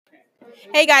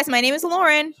Hey guys, my name is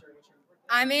Lauren.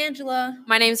 I'm Angela.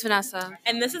 My name's Vanessa.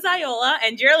 And this is Iola,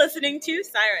 and you're listening to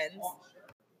Sirens.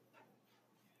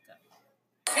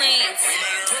 Queens,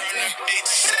 Brooklyn.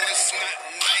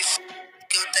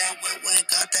 Got that wet,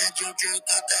 got that drip,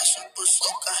 got that super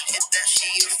soak. I hit that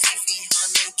she a Fifi,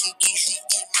 honey, Kiki, she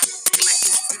eat my like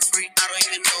it's free. I don't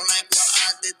even know like why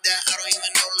I did that. I don't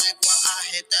even know like why I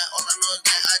hit